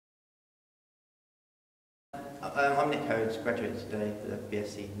I'm Nick Hoad, graduated today with a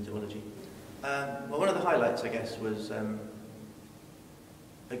BSc in Zoology. Well, one of the highlights, I guess, was a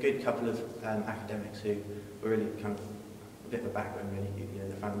good couple of academics who were really kind of a bit of a backbone, really. You know,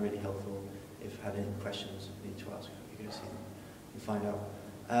 they found them really helpful. If you had any questions you need to ask, you could go see them and find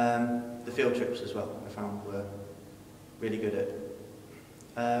out. The field trips as well, I found, were really good at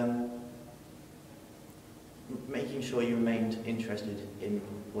making sure you remained interested in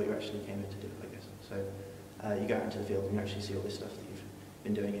what you actually came in to do, I guess. So you go out into the field and you actually see all this stuff that you've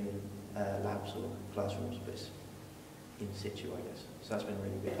been doing in labs or classrooms, but it's in situ, I guess. So that's been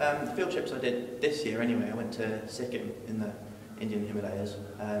really good. The field trips I did this year anyway, I went to Sikkim in the Indian Himalayas,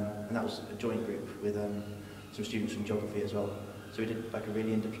 and that was a joint group with some students from geography as well. So we did like a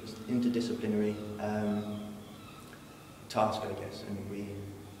really interdisciplinary task, I guess, and we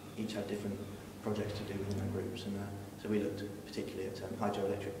each had different projects to do within our groups, and so we looked particularly at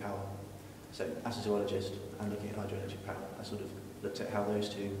hydroelectric power. So as a zoologist, and looking at hydroelectric power, I sort of looked at how those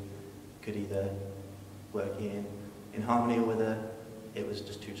two could either work in harmony, or whether it was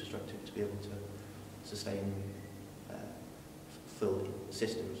just too destructive to be able to sustain full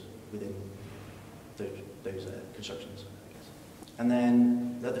systems within those constructions, I guess. And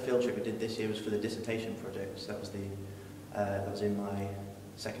then the other field trip we did this year was for the dissertation project. So that was in my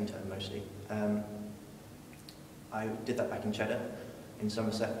second term mostly. I did that back in Cheddar, in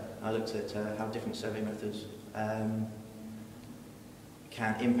Somerset. I looked at how different survey methods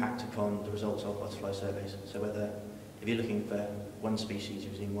can impact upon the results of butterfly surveys. So whether, if you're looking for one species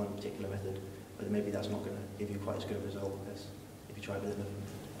using one particular method, whether maybe that's not going to give you quite as good a result as if you try with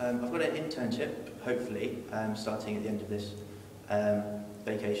another. I've got an internship, hopefully, starting at the end of this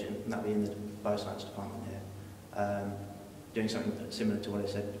vacation, and that'll be in the bioscience department here. Doing something similar to what I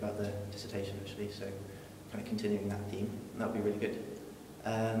said about the dissertation, actually, so kind of continuing that theme, and that'll be really good.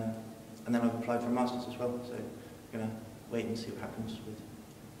 And then I've applied for a master's as well, so I'm going to wait and see what happens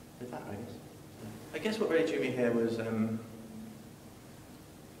with that, I guess. So, I guess what really drew me here was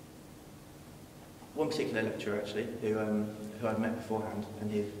one particular lecturer, actually, who I'd met beforehand,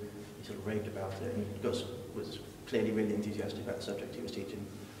 and he sort of raved about it, and was clearly really enthusiastic about the subject he was teaching.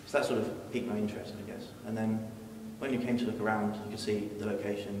 So that sort of piqued my interest, I guess. And then when you came to look around, you could see the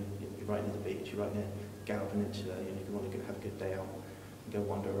location. You're right near the beach, you're right near Gower Peninsula. You know, if you want to go have a good day out and go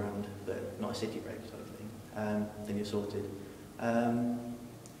wander around, but not a city break sort of thing, then you're sorted. And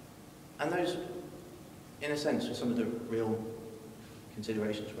those, in a sense, were some of the real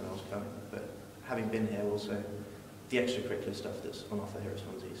considerations when I was coming. But having been here, also the extracurricular stuff that's on offer here at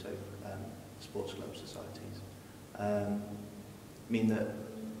Swansea, so sports clubs, societies, mean that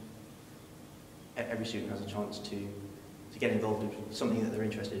every student has a chance to get involved in something that they're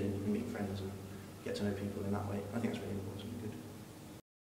interested in, and meet friends and get to know people in that way. I think that's really important.